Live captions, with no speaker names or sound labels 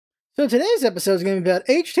So today's episode is going to be about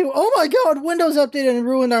H2. Oh my god, Windows updated and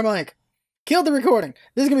ruined our mic. Killed the recording.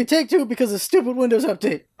 This is going to be take 2 because of stupid Windows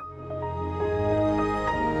update.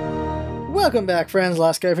 Welcome back, friends.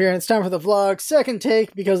 Last guy here, and it's time for the vlog. Second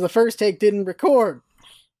take because the first take didn't record.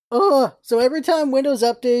 So every time Windows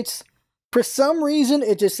updates, for some reason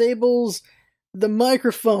it disables the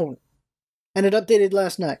microphone. And it updated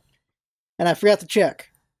last night. And I forgot to check.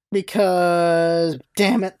 Because,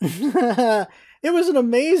 damn it. It was an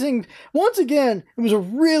amazing, once again, it was a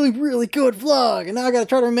really, really good vlog. And now I gotta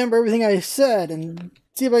try to remember everything I said and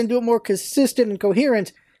see if I can do it more consistent and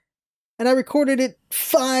coherent. And I recorded it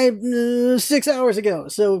 6 hours ago.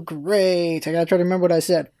 So great. I gotta try to remember what I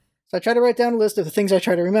said. So I tried to write down a list of the things I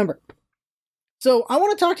try to remember. So I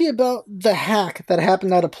want to talk to you about the hack that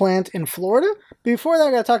happened at a plant in Florida. Before that, I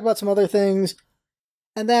gotta talk about some other things.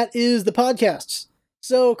 And that is the podcasts.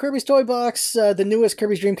 So, Kirby's Toy Box, the newest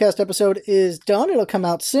Kirby's Dreamcast episode is done. It'll come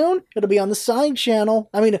out soon. It'll be on the side channel.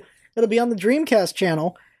 It'll be on the Dreamcast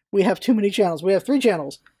channel. We have too many channels. We have 3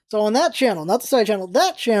 channels. So on that channel, not the side channel,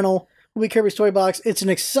 that channel will be Kirby's Toy Box. It's an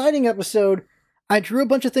exciting episode. I drew a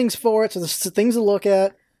bunch of things for it, so there's things to look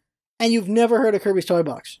at. And you've never heard of Kirby's Toy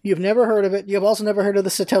Box. You've never heard of it. You've also never heard of the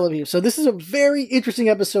Satellaview. So this is a very interesting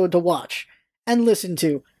episode to watch and listen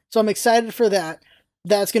to. So I'm excited for that.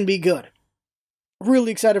 That's going to be good.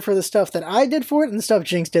 Really excited for the stuff that I did for it and the stuff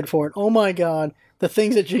Jinx did for it. Oh my god, the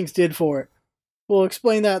things that Jinx did for it. We'll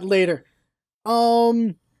explain that later.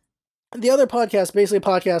 The other podcast, basically a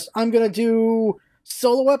podcast, I'm gonna do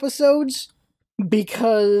solo episodes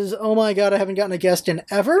because, oh my god, I haven't gotten a guest in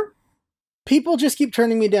ever. People just keep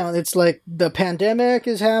turning me down. It's like the pandemic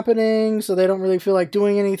is happening, so they don't really feel like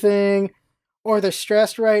doing anything, or they're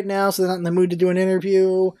stressed right now, so they're not in the mood to do an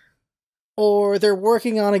interview. Or they're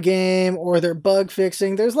working on a game, or they're bug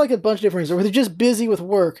fixing. There's like a bunch of different reasons. Or they're just busy with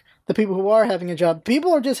work, the people who are having a job.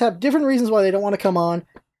 People are just have different reasons why they don't want to come on,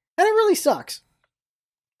 and it really sucks.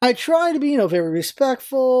 I try to be, very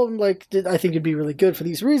respectful, like, I think it'd be really good for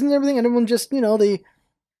these reasons and everything, and everyone just,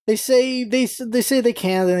 they say they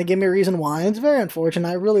can, and they give me a reason why, and it's very unfortunate.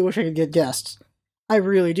 I really wish I could get guests. I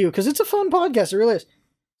really do, because it's a fun podcast, it really is.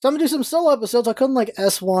 So I'm going to do some solo episodes. I'll call them like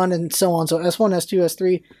S1 and so on. So S1, S2,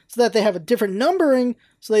 S3, so that they have a different numbering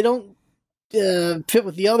so they don't fit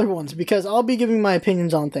with the other ones, because I'll be giving my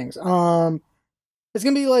opinions on things. It's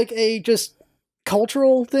going to be like a just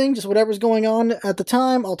cultural thing, just whatever's going on at the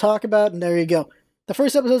time, I'll talk about, and there you go. The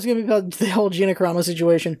first episode is going to be about the whole Gina Corano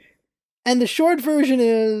situation. And the short version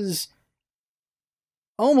is,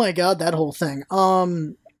 oh my god, that whole thing.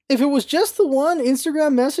 If it was just the one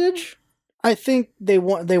Instagram message, I think they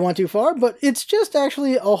went too far, but it's just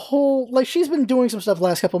actually a whole, like, she's been doing some stuff the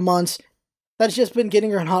last couple months that's just been getting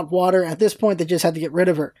her in hot water. At this point, they just had to get rid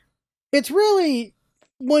of her. It's really,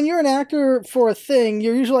 when you're an actor for a thing,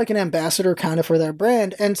 you're usually like an ambassador kind of for their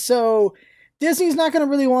brand, and so Disney's not going to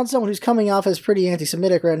really want someone who's coming off as pretty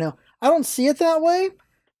anti-Semitic right now. I don't see it that way,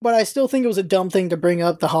 but I still think it was a dumb thing to bring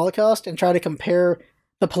up the Holocaust and try to compare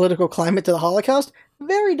the political climate to the Holocaust.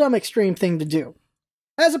 Very dumb, extreme thing to do.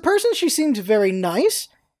 As a person, she seems very nice,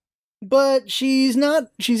 but she's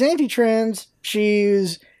anti-trans,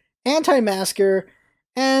 she's anti-masker,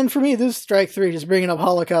 and for me, this is strike 3, just bringing up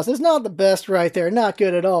Holocaust. It's not the best right there, not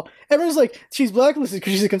good at all. Everyone's like, she's blacklisted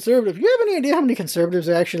because she's a conservative. You have any idea how many conservatives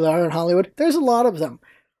there actually are in Hollywood? There's a lot of them.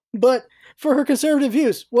 But for her conservative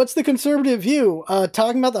views, what's the conservative view?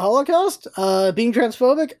 Talking about the Holocaust? Being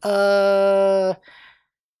transphobic?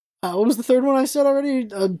 What was the third one I said already?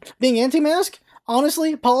 Being anti-mask?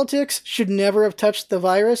 Honestly, politics should never have touched the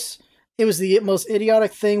virus. It was the most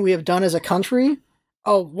idiotic thing we have done as a country.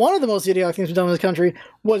 One of the most idiotic things we've done as a country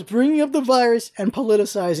was bringing up the virus and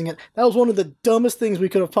politicizing it. That was one of the dumbest things we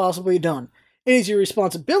could have possibly done. It is your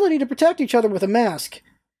responsibility to protect each other with a mask.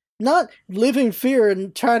 Not live in fear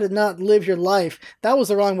and try to not live your life. That was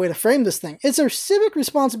the wrong way to frame this thing. It's our civic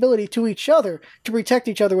responsibility to each other to protect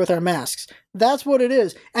each other with our masks. That's what it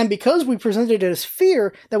is. And because we presented it as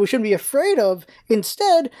fear that we shouldn't be afraid of,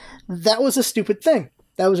 instead, that was a stupid thing.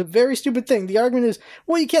 That was a very stupid thing. The argument is,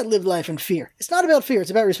 well, you can't live life in fear. It's not about fear,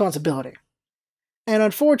 it's about responsibility. And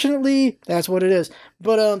unfortunately, that's what it is.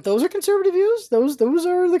 But those are conservative views. Those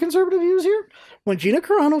are the conservative views here. When Gina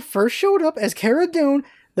Corano first showed up as Cara Dune,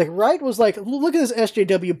 the right was like, look at this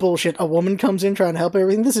SJW bullshit. A woman comes in trying to help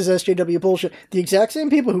everything. This is SJW bullshit. The exact same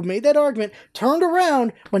people who made that argument turned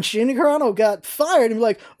around when Gina Corano got fired and were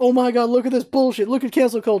like, oh my god, look at this bullshit. Look at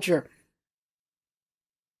cancel culture.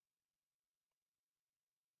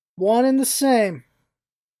 One and the same.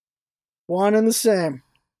 One and the same.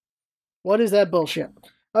 What is that bullshit?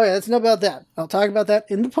 Oh yeah, that's enough about that. I'll talk about that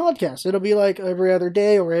in the podcast. It'll be like every other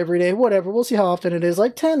day or every day, whatever. We'll see how often it is.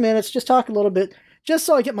 Like 10 minutes, just talk a little bit, just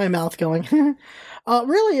so I get my mouth going.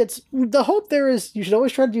 Really, it's the hope there is you should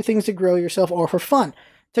always try to do things to grow yourself or for fun.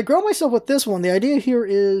 To grow myself with this one, the idea here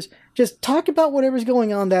is just talk about whatever's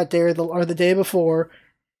going on that day or the day before.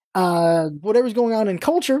 Whatever's going on in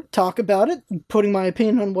culture, talk about it, putting my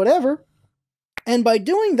opinion on whatever. And by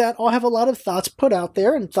doing that, I'll have a lot of thoughts put out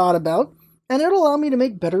there and thought about, and it'll allow me to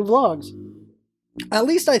make better vlogs. At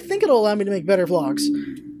least I think it'll allow me to make better vlogs.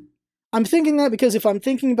 I'm thinking that because if I'm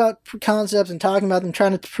thinking about concepts and talking about them,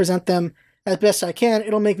 trying to present them as best I can,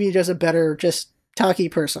 it'll make me just a better, just talky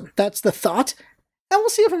person. That's the thought. And we'll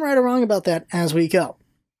see if I'm right or wrong about that as we go.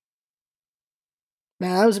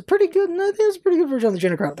 Now, that was a pretty good, I think it was a pretty good version of the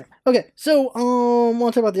Gina Corano thing. Okay, so, I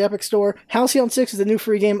want to talk about the Epic Store. Halcyon 6 is the new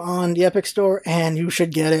free game on the Epic Store, and you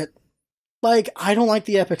should get it. Like, I don't like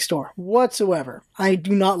the Epic Store whatsoever. I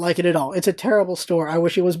do not like it at all. It's a terrible store. I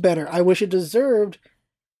wish it was better. I wish it deserved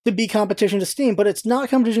to be competition to Steam, but it's not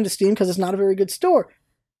competition to Steam because it's not a very good store.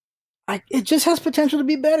 It just has potential to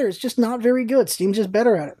be better. It's just not very good. Steam's just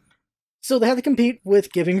better at it. So they have to compete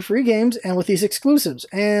with giving free games and with these exclusives.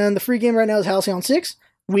 And the free game right now is Halcyon 6.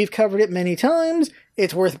 We've covered it many times.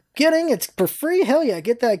 It's worth getting. It's for free. Hell yeah,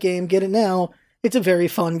 get that game. Get it now. It's a very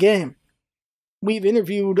fun game. We've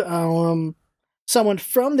interviewed someone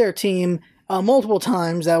from their team multiple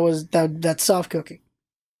times. That's Soft Cookie.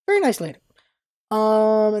 Very nice lady.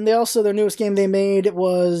 And they also, their newest game they made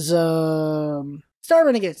was Star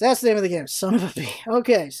Renegades. That's the name of the game. Son of a bee.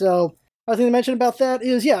 Okay, so other thing to mention about that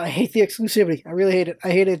is, yeah, I hate the exclusivity. I really hate it.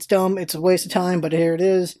 I hate it. It's dumb. It's a waste of time, but here it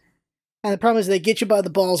is. And the problem is they get you by the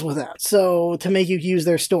balls with that, so to make you use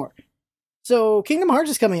their store. So Kingdom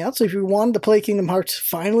Hearts is coming out, so if you wanted to play Kingdom Hearts,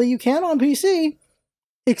 finally you can on PC.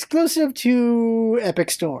 Exclusive to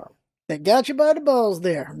Epic Store. They got you by the balls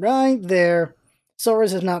there. Right there.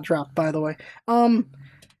 Sora's has not dropped, by the way.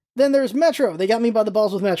 Then there's Metro. They got me by the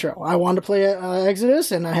balls with Metro. I wanted to play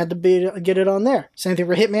Exodus, and I had to get it on there. Same thing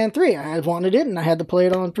for Hitman 3. I wanted it, and I had to play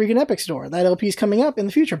it on freaking Epic Store. That LP is coming up in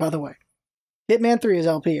the future, by the way. Hitman 3 is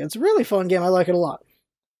LP. It's a really fun game. I like it a lot.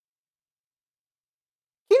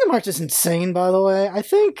 Kingdom Hearts is insane, by the way. I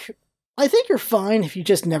think you're fine if you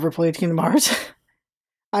just never played Kingdom Hearts.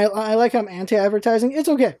 I like how I'm anti-advertising. It's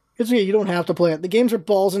okay. It's okay. You don't have to play it. The games are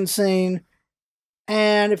balls insane.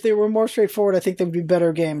 And if they were more straightforward, I think they would be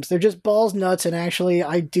better games. They're just balls nuts, and actually,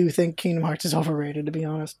 I do think Kingdom Hearts is overrated, to be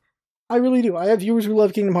honest. I really do. I have viewers who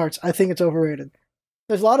love Kingdom Hearts. I think it's overrated.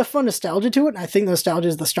 There's a lot of fun nostalgia to it, and I think nostalgia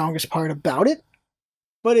is the strongest part about it.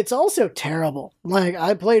 But it's also terrible. Like,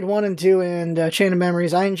 I played 1 and 2 and Chain of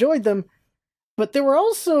Memories. I enjoyed them, but they were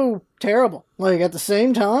also terrible. Like, at the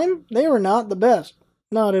same time, they were not the best.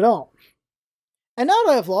 Not at all. And now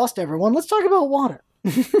that I've lost everyone, let's talk about water.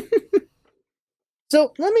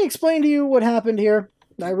 So, let me explain to you what happened here.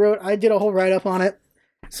 I did a whole write-up on it,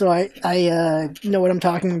 so I know what I'm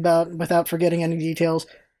talking about without forgetting any details.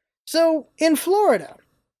 So, in Florida,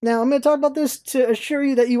 now I'm going to talk about this to assure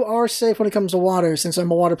you that you are safe when it comes to water, since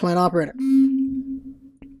I'm a water plant operator.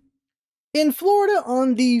 In Florida,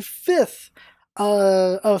 on the 5th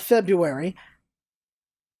of February,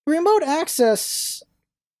 remote access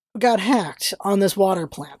got hacked on this water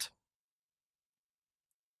plant.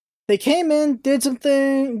 They came in, did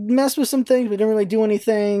something, messed with some things, but didn't really do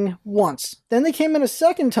anything once. Then they came in a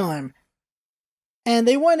second time, and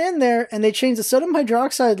they went in there and they changed the sodium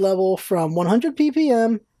hydroxide level from 100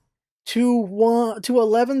 ppm to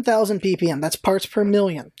 11,000 ppm. That's parts per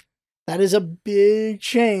million. That is a big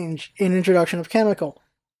change in introduction of chemical.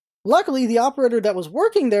 Luckily, the operator that was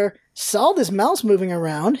working there saw this mouse moving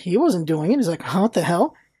around. He wasn't doing it. He's like, huh, what the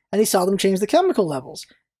hell? And he saw them change the chemical levels.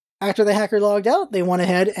 After the hacker logged out, they went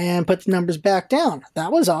ahead and put the numbers back down.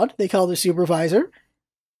 That was odd. They called their supervisor,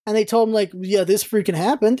 and they told him, like, yeah, this freaking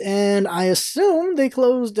happened, and I assume they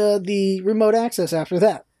closed the remote access after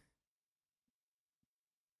that.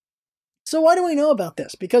 So why do we know about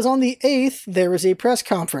this? Because on the 8th, there was a press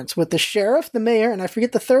conference with the sheriff, the mayor, and I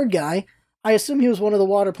forget the third guy. I assume he was one of the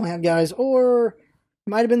water plant guys, or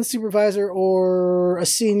might have been the supervisor, or a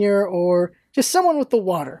senior, or just someone with the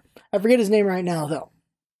water. I forget his name right now, though.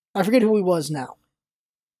 I forget who he was now.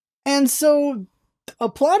 And so,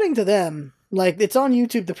 applauding to them, like, it's on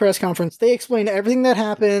YouTube, the press conference, they explained everything that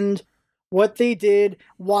happened, what they did,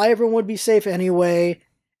 why everyone would be safe anyway.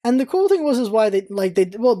 And the cool thing was is why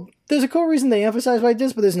well, there's a cool reason they emphasized why they did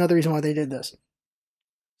this, but there's another reason why they did this.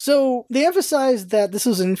 So, they emphasized that this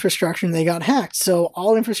was an infrastructure and they got hacked, so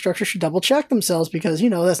all infrastructure should double check themselves because, you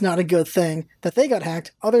know, that's not a good thing that they got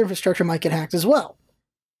hacked. Other infrastructure might get hacked as well.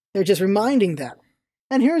 They're just reminding that.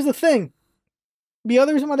 And here's the thing. The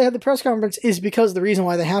other reason why they have the press conference is because the reason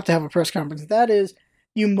why they have to have a press conference. That is,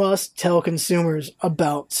 you must tell consumers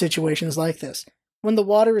about situations like this. When the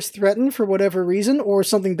water is threatened for whatever reason, or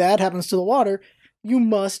something bad happens to the water, you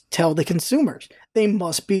must tell the consumers. They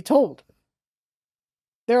must be told.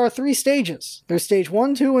 There are 3 stages. There's stage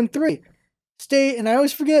 1, 2, and 3. And I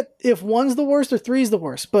always forget if 1's the worst or 3's the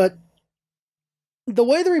worst, but the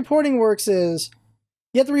way the reporting works is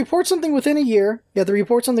you have to report something within a year, you have to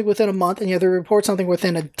report something within a month, and you have to report something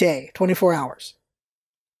within a day, 24 hours.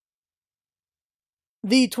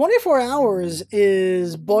 The 24 hours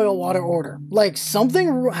is boil water order. Like,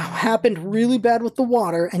 something happened really bad with the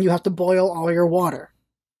water, and you have to boil all your water.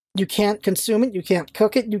 You can't consume it, you can't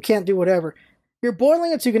cook it, you can't do whatever. You're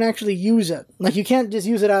boiling it so you can actually use it. Like, you can't just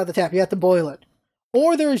use it out of the tap, you have to boil it.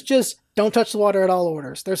 Or there's just, don't touch the water at all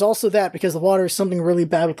orders. There's also that, because the water is something really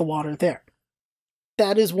bad with the water there.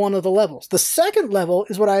 That is one of the levels. The second level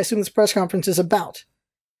is what I assume this press conference is about.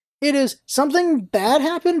 It is something bad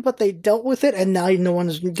happened, but they dealt with it, and now no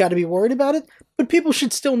one's got to be worried about it, but people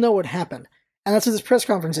should still know what happened. And that's what this press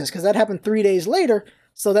conference is, because that happened 3 days later,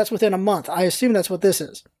 so that's within a month. I assume that's what this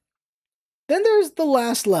is. Then there's the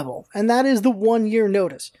last level, and that is the 1-year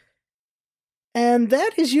notice. And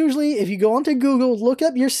that is usually, if you go onto Google, look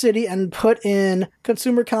up your city and put in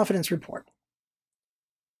Consumer Confidence Report.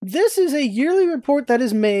 This is a yearly report that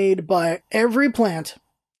is made by every plant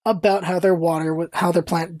about how their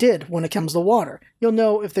plant did when it comes to water. You'll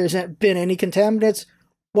know if there's been any contaminants,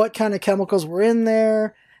 what kind of chemicals were in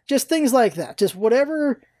there, just things like that. Just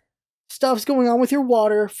whatever stuff's going on with your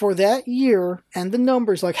water for that year, and the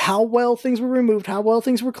numbers, like how well things were removed, how well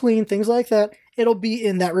things were cleaned, things like that, it'll be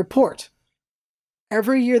in that report.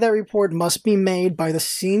 Every year that report must be made by the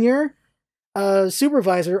senior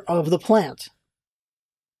supervisor of the plant.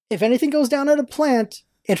 If anything goes down at a plant,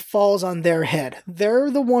 it falls on their head.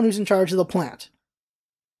 They're the one who's in charge of the plant.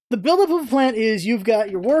 The buildup of a plant is you've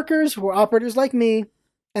got your workers, who are operators like me,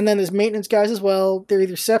 and then there's maintenance guys as well. They're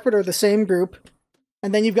either separate or the same group.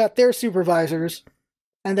 And then you've got their supervisors.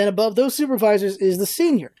 And then above those supervisors is the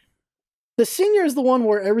senior. The senior is the one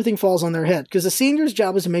where everything falls on their head, because the senior's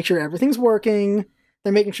job is to make sure everything's working.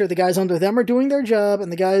 They're making sure the guys under them are doing their job,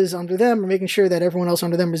 and the guys under them are making sure that everyone else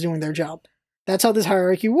under them is doing their job. That's how this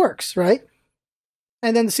hierarchy works, right?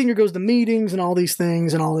 And then the senior goes to meetings and all these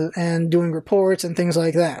things and doing reports and things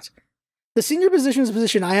like that. The senior position is a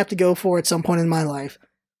position I have to go for at some point in my life,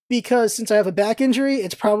 because since I have a back injury,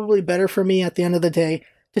 it's probably better for me at the end of the day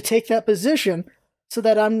to take that position so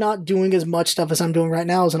that I'm not doing as much stuff as I'm doing right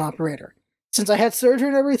now as an operator. Since I had surgery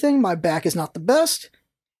and everything, my back is not the best,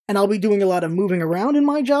 and I'll be doing a lot of moving around in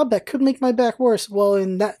my job that could make my back worse. Well,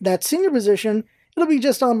 in that senior position, it'll be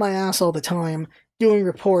just on my ass all the time, doing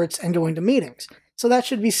reports and going to meetings. So that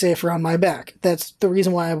should be safer on my back. That's the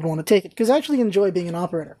reason why I would want to take it, because I actually enjoy being an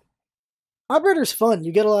operator. Operator's fun,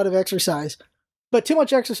 you get a lot of exercise, but too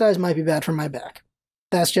much exercise might be bad for my back.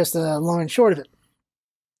 That's just the long and short of it.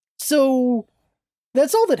 So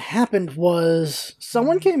that's all that happened was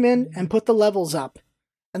someone came in and put the levels up,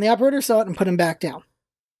 and the operator saw it and put them back down.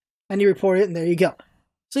 And he reported it, and there you go.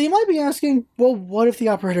 So you might be asking, well, what if the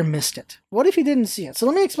operator missed it? What if he didn't see it? So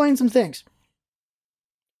let me explain some things.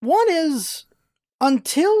 One is,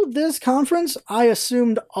 until this conference, I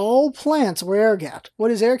assumed all plants were air-gapped.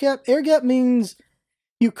 What is air-gapped? Air-gapped means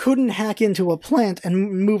you couldn't hack into a plant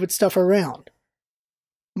and move its stuff around.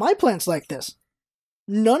 My plant's like this.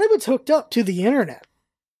 None of it's hooked up to the internet.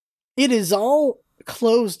 It is all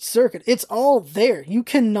closed circuit. It's all there. You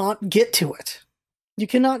cannot get to it. You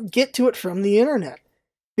cannot get to it from the internet,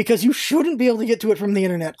 because you shouldn't be able to get to it from the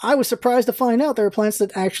internet. I was surprised to find out there are plants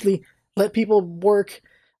that actually let people work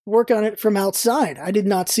on it from outside. I did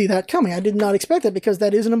not see that coming. I did not expect that, because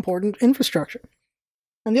that is an important infrastructure.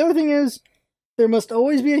 And the other thing is, there must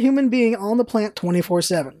always be a human being on the plant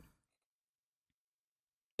 24/7.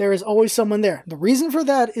 There is always someone there. The reason for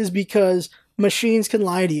that is because machines can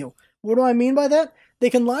lie to you. What do I mean by that? They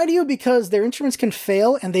can lie to you because their instruments can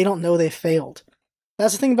fail and they don't know they failed.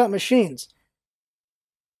 That's the thing about machines.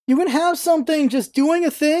 You can have something just doing a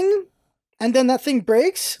thing, and then that thing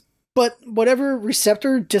breaks, but whatever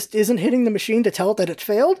receptor just isn't hitting the machine to tell it that it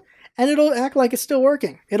failed, and it'll act like it's still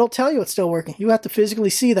working. It'll tell you it's still working. You have to physically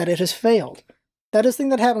see that it has failed. That is the thing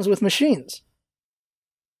that happens with machines.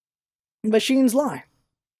 Machines lie.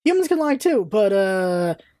 Humans can lie too, but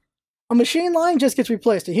a machine lying just gets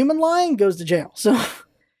replaced. A human lying goes to jail. So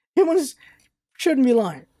humans shouldn't be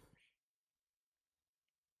lying.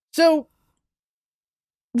 So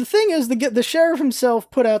the thing is, the sheriff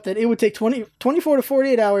himself put out that it would take 24 to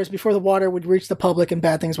 48 hours before the water would reach the public and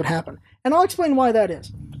bad things would happen. And I'll explain why that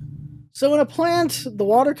is. So in a plant, the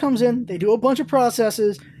water comes in, they do a bunch of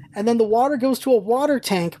processes, and then the water goes to a water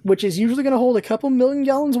tank, which is usually going to hold a couple million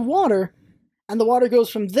gallons of water, and the water goes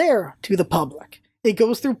from there to the public. It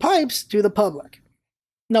goes through pipes to the public.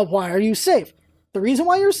 Now, why are you safe? The reason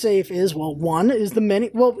why you're safe is, well, one is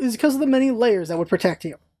is because of the many layers that would protect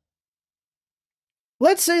you.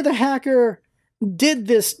 Let's say the hacker did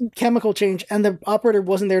this chemical change and the operator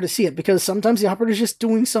wasn't there to see it, because sometimes the operator's just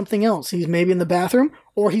doing something else. He's maybe in the bathroom,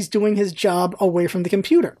 or he's doing his job away from the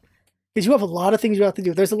computer. Because you have a lot of things you have to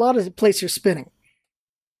do. There's a lot of places you're spinning.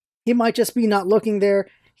 He might just be not looking there.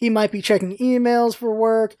 He might be checking emails for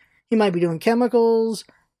work. He might be doing chemicals.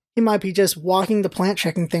 He might be just walking the plant,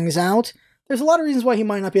 checking things out. There's a lot of reasons why he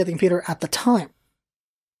might not be at the computer at the time.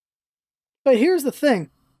 But here's the thing.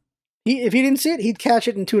 If he didn't see it, he'd catch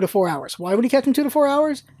it in 2 to 4 hours. Why would he catch it in 2 to 4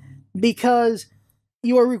 hours? Because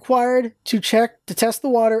you are required to test the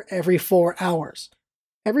water every 4 hours.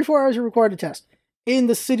 Every 4 hours you're required to test. In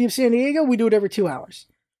the city of San Diego, we do it every 2 hours.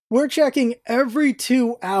 We're checking every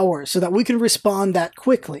 2 hours so that we can respond that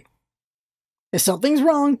quickly. If something's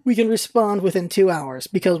wrong, we can respond within 2 hours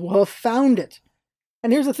because we'll have found it.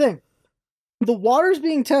 And here's the thing. The water's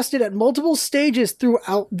being tested at multiple stages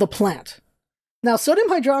throughout the plant. Now, sodium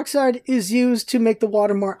hydroxide is used to make the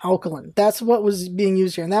water more alkaline. That's what was being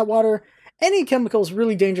used here. And that water, any chemical is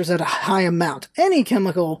really dangerous at a high amount. Any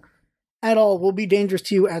chemical at all will be dangerous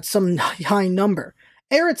to you at some high number.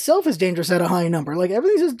 Air itself is dangerous at a high number. Like,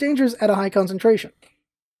 everything's just dangerous at a high concentration.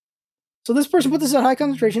 So this person put this at high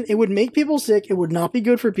concentration. It would make people sick. It would not be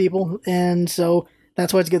good for people. And so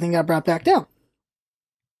that's why it's a good thing it got brought back down.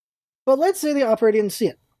 But let's say the operator didn't see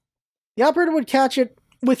it. The operator would catch it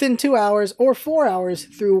within 2 hours or 4 hours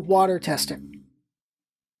through water testing.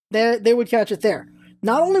 They would catch it there.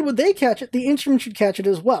 Not only would they catch it, the instrument should catch it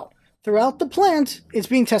as well. Throughout the plant, it's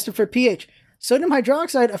being tested for pH. Sodium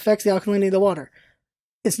hydroxide affects the alkalinity of the water.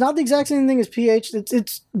 It's not the exact same thing as pH,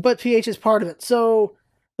 but pH is part of it. So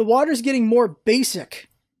the water's getting more basic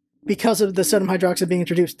because of the sodium hydroxide being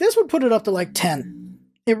introduced. This would put it up to like 10.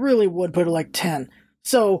 It really would put it like 10.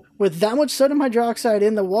 So with that much sodium hydroxide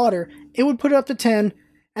in the water, it would put it up to 10,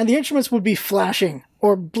 and the instruments would be flashing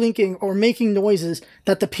or blinking or making noises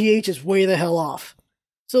that the pH is way the hell off.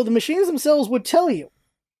 So the machines themselves would tell you.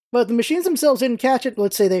 But if the machines themselves didn't catch it,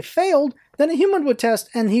 let's say they failed, then a human would test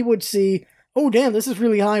and he would see, oh damn, this is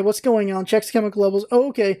really high, what's going on, checks chemical levels, oh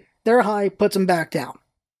okay, they're high, puts them back down.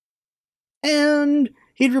 And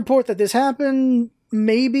he'd report that this happened,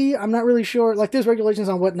 maybe, I'm not really sure, like there's regulations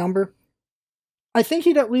on what number. I think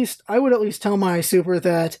I would at least tell my super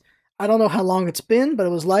that I don't know how long it's been, but it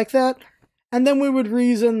was like that. And then we would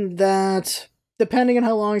reason that depending on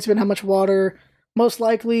how long it's been, how much water, most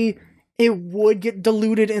likely it would get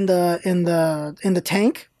diluted in the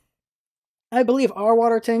tank. I believe our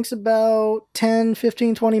water tank's about 10,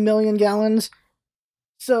 15, 20 million gallons.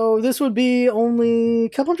 So this would be only a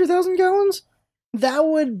couple 100,000 gallons. That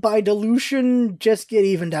would, by dilution, just get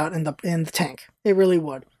evened out in the tank. It really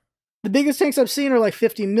would. The biggest tanks I've seen are like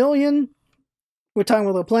 50 million. We're talking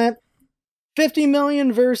about a plant. 50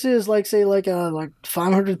 million versus like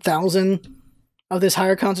 500,000 of this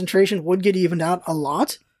higher concentration would get evened out a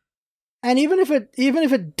lot. And even if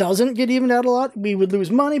it doesn't get evened out a lot, we would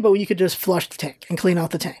lose money, but you could just flush the tank and clean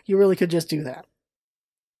out the tank. You really could just do that.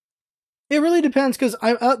 It really depends, because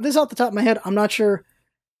this off the top of my head, I'm not sure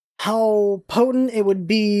how potent it would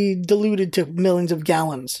be diluted to millions of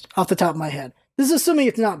gallons off the top of my head. This is assuming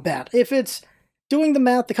it's not bad. If it's doing the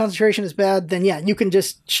math, the concentration is bad, then yeah, you can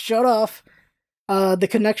just shut off the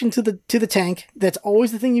connection to the tank. That's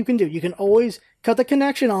always the thing you can do. You can always cut the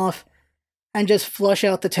connection off and just flush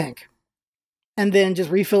out the tank. And then just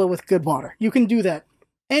refill it with good water. You can do that.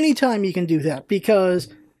 Anytime you can do that. Because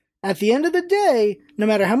at the end of the day, no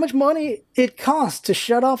matter how much money it costs to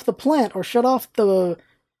shut off the plant or shut off the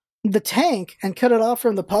tank and cut it off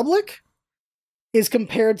from the public, is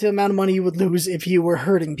compared to the amount of money you would lose if you were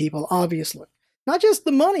hurting people, obviously. Not just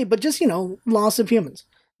the money, but just, loss of humans.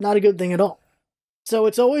 Not a good thing at all. So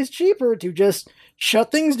it's always cheaper to just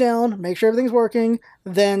shut things down, make sure everything's working,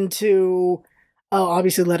 than to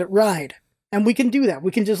obviously let it ride. And we can do that.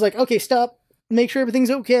 We can just okay, stop, make sure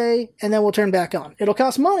everything's okay, and then we'll turn back on. It'll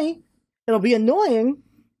cost money, it'll be annoying,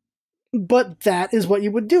 but that is what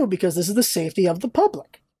you would do because this is the safety of the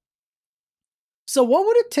public. So what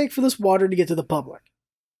would it take for this water to get to the public?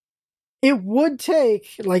 It would take,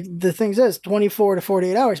 like the thing says, 24 to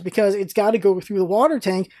 48 hours because it's got to go through the water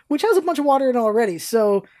tank, which has a bunch of water in it already.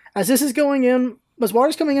 So as this is going in, as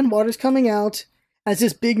water's coming in, water's coming out, as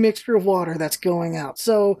this big mixture of water that's going out.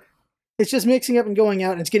 So it's just mixing up and going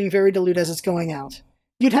out, and it's getting very dilute as it's going out.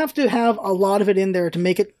 You'd have to have a lot of it in there to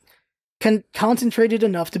make it concentrated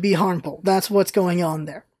enough to be harmful. That's what's going on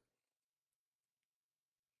there.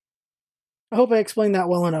 I hope I explained that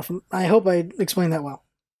well enough. I hope I explained that well.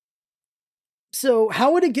 So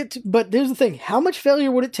how would it get to, but here's the thing, how much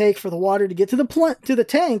failure would it take for the water to get to the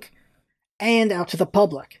tank and out to the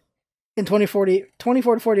public in 24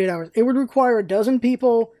 to 48 hours? It would require a dozen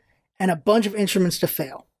people and a bunch of instruments to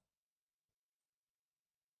fail.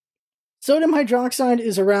 Sodium hydroxide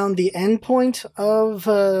is around the end point of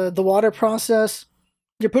the water process.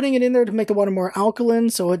 You're putting it in there to make the water more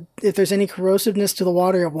alkaline, so if there's any corrosiveness to the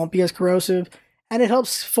water, it won't be as corrosive. And it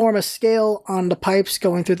helps form a scale on the pipes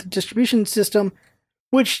going through the distribution system,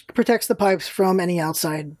 which protects the pipes from any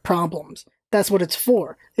outside problems. That's what it's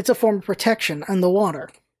for. It's a form of protection on the water.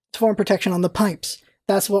 It's a form of protection on the pipes.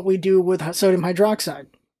 That's what we do with sodium hydroxide.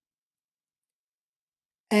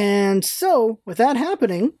 And so, with that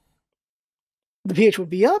happening, the pH would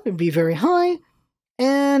be up and be very high,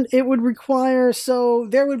 and it would require, so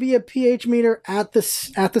there would be a pH meter at the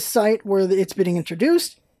site where it's being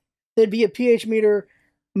introduced. There'd be a pH meter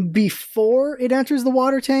before it enters the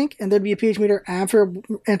water tank, and there'd be a pH meter after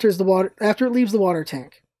it leaves the water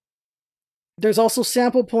tank. There's also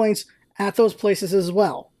sample points at those places as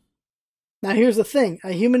well. Now here's the thing,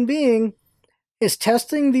 a human being is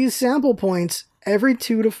testing these sample points every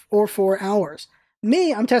 2 or 4 hours.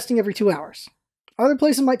 Me, I'm testing every 2 hours. Other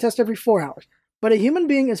places might test every 4 hours. But a human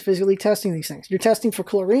being is physically testing these things. You're testing for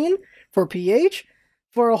chlorine, for pH,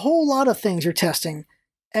 for a whole lot of things you're testing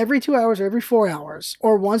every 2 hours or every 4 hours,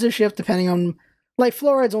 or once a shift, depending on, like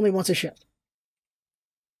fluoride's only once a shift.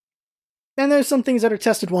 And there's some things that are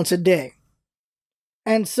tested once a day.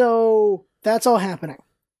 And so that's all happening.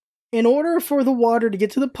 In order for the water to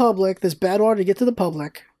get to the public, this bad water to get to the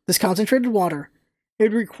public, this concentrated water, it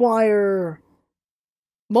would require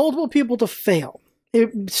multiple people to fail.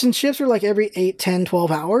 Since shifts are like every 8, 10,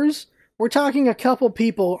 12 hours, we're talking a couple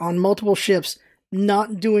people on multiple shifts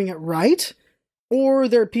not doing it right, or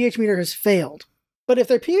their pH meter has failed. But if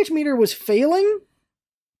their pH meter was failing,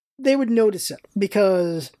 they would notice it,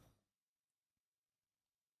 because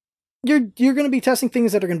you're going to be testing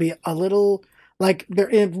things that are going to be a little, like, they're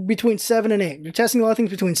in between 7 and 8. You're testing a lot of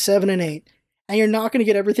things between 7 and 8, and you're not going to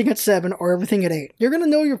get everything at 7 or everything at 8. You're going to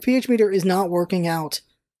know your pH meter is not working out.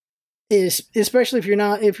 Especially if you're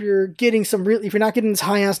not getting this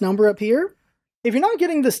high ass number up here. If you're not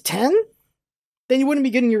getting this 10, then you wouldn't be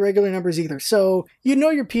getting your regular numbers either. So you know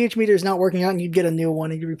your pH meter is not working out, and you'd get a new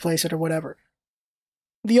one and you replace it or whatever.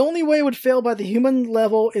 The only way it would fail by the human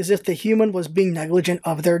level is if the human was being negligent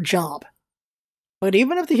of their job. But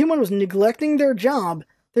even if the human was neglecting their job,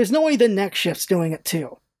 there's no way the next shift's doing it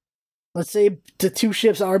too. Let's say the 2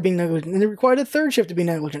 shifts are being negligent, and it required a 3rd shift to be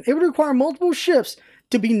negligent. It would require multiple shifts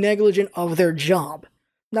to be negligent of their job.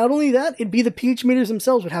 Not only that, it'd be the pH meters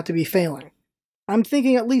themselves would have to be failing. I'm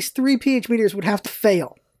thinking at least 3 pH meters would have to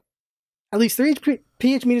fail. At least 3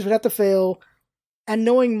 pH meters would have to fail, and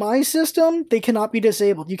knowing my system, they cannot be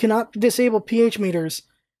disabled. You cannot disable pH meters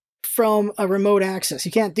from a remote access.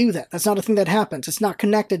 You can't do that. That's not a thing that happens. It's not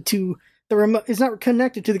connected to the remote. It's not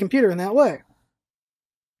connected to the computer in that way.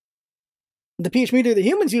 The pH meter the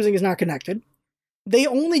human's using is not connected. They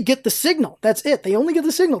only get the signal. That's it. They only get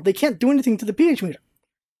the signal. They can't do anything to the pH meter.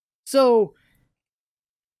 So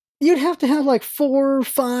you'd have to have like 4 or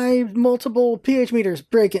 5 multiple pH meters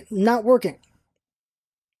not working.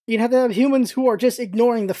 You'd have to have humans who are just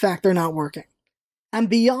ignoring the fact they're not working. And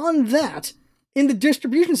beyond that, in the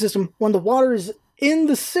distribution system, when the water is in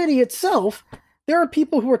the city itself, there are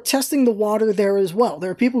people who are testing the water there as well.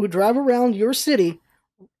 There are people who drive around your city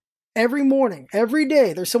every morning, every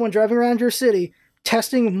day. There's someone driving around your city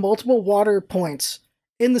testing multiple water points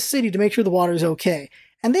in the city to make sure the water is okay.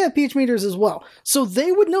 And they have pH meters as well. So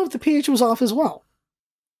they would know if the pH was off as well.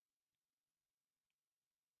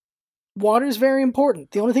 Water is very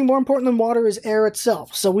important. The only thing more important than water is air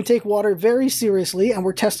itself. So we take water very seriously, and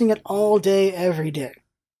we're testing it all day, every day.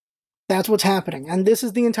 That's what's happening. And this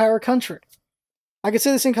is the entire country. I can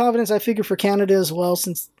say this in confidence, I figure, for Canada as well,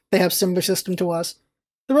 since they have a similar system to us.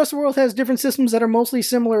 The rest of the world has different systems that are mostly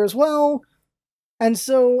similar as well. And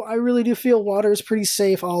so I really do feel water is pretty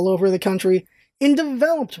safe all over the country in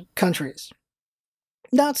developed countries.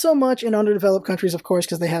 Not so much in underdeveloped countries, of course,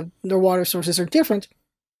 because their water sources are different.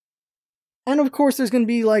 And of course, there's going to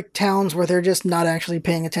be like towns where they're just not actually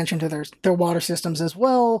paying attention to their water systems as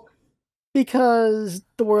well, because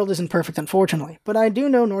the world isn't perfect, unfortunately. But I do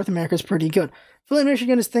know North America is pretty good. Flint,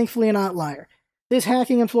 Michigan is thankfully an outlier. This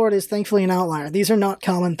hacking in Florida is thankfully an outlier. These are not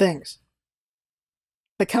common things.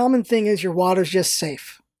 The common thing is your water's just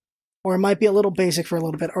safe. Or it might be a little basic for a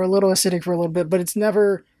little bit, or a little acidic for a little bit, but it's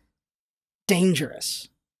never dangerous.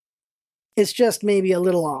 It's just maybe a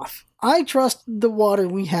little off. I trust the water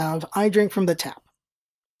we have. I drink from the tap.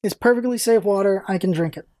 It's perfectly safe water. I can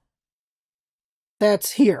drink it.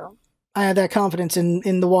 That's here. I have that confidence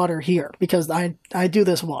in the water here because I do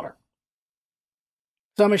this water.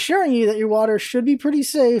 So I'm assuring you that your water should be pretty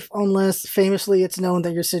safe unless famously it's known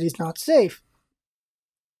that your city's not safe.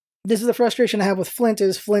 This is the frustration I have with Flint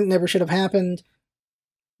is Flint never should have happened.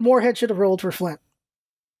 Moorhead should have rolled for Flint.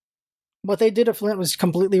 What they did at Flint was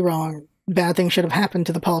completely wrong. Bad things should have happened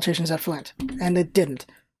to the politicians at Flint, and it didn't.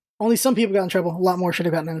 Only some people got in trouble. A lot more should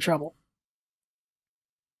have gotten in trouble.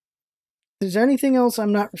 Is there anything else I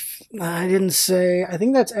didn't say? I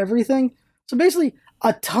think that's everything. So basically,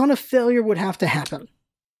 a ton of failure would have to happen.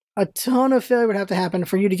 A ton of failure would have to happen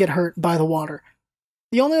for you to get hurt by the water.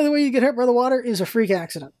 The only other way you get hurt by the water is a freak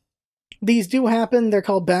accident. These do happen. They're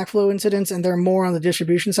called backflow incidents, and they're more on the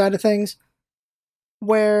distribution side of things,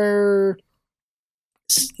 where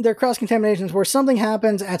they're cross-contaminations, where something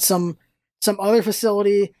happens at some other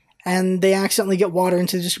facility, and they accidentally get water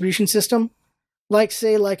into the distribution system. Like,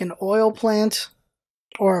 say, like an oil plant,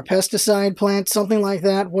 or a pesticide plant, something like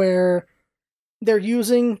that, where they're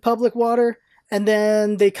using public water, and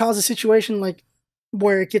then they cause a situation like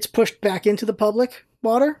where it gets pushed back into the public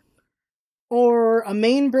water, or a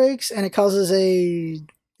main breaks and it causes a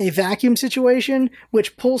vacuum situation,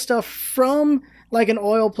 which pulls stuff from like an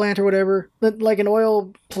oil plant or whatever, like an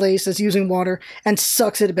oil place that's using water, and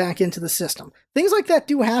sucks it back into the system. Things like that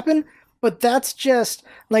do happen, but that's just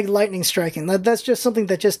like lightning striking. That's just something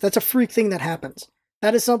that's a freak thing that happens.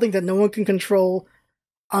 That is something that no one can control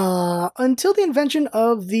until the invention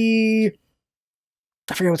of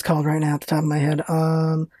I forget what it's called right now at the top of my head.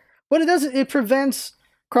 What it does, it prevents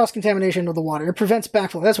cross-contamination of the water. It prevents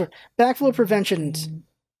backflow. That's what backflow prevention.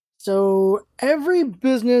 So every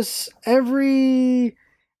business, everyone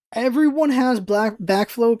has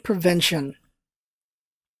backflow prevention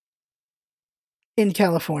in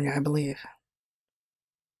California, I believe.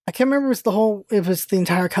 I can't remember if it's the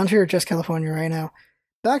entire country or just California right now.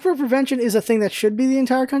 Backflow prevention is a thing that should be the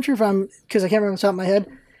entire country, because I can't remember off the top of my head.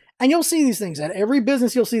 And you'll see these things at every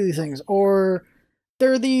business. You'll see these things, or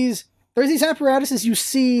there's these apparatuses you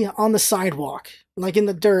see on the sidewalk, like in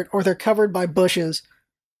the dirt, or they're covered by bushes.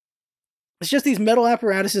 It's just these metal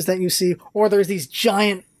apparatuses that you see, or there's these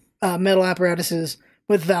giant metal apparatuses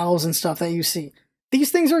with valves and stuff that you see.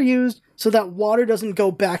 These things are used so that water doesn't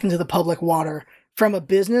go back into the public water from a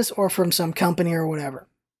business or from some company or whatever.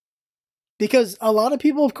 Because a lot of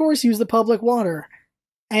people, of course, use the public water.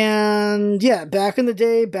 And yeah, back in the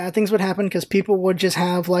day, bad things would happen because people would just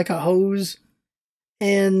have like a hose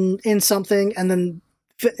in something, and then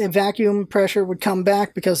vacuum pressure would come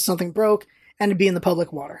back because something broke, and it'd be in the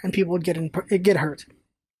public water, and people would get hurt.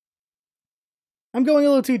 I'm going a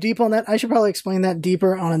little too deep on that. I should probably explain that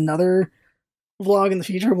deeper on another vlog in the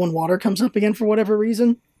future when water comes up again for whatever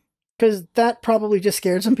reason, because that probably just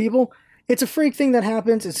scared some people. It's a freak thing that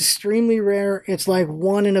happens. It's extremely rare. It's like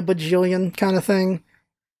 1 in a bajillion kind of thing.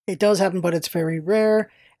 It does happen, but it's very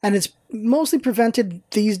rare, and it's mostly prevented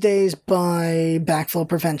these days by backflow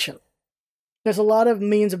prevention. There's a lot of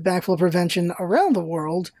means of backflow prevention around the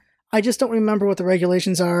world. I just don't remember what the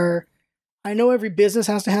regulations are. I know every business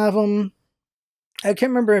has to have them. I can't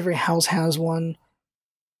remember every house has one.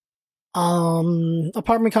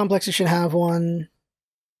 Apartment complexes should have one.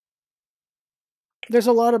 There's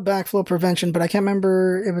a lot of backflow prevention, but I can't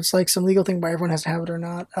remember if it's like some legal thing where everyone has to have it or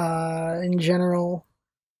not. In general,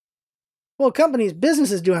 well,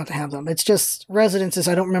 businesses do have to have them. It's just residences.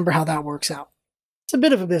 I don't remember how that works out. It's a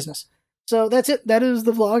bit of a business. So that's it. That is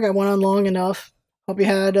the vlog. I went on long enough. Hope you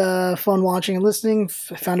had fun watching and listening.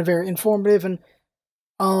 I found it very informative, and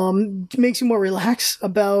makes you more relaxed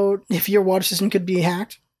about if your water system could be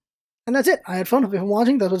hacked. And that's it. I had fun. Hope you've been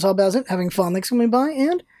watching. That's what's all about it. Having fun. Thanks for coming by,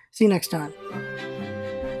 and see you next time.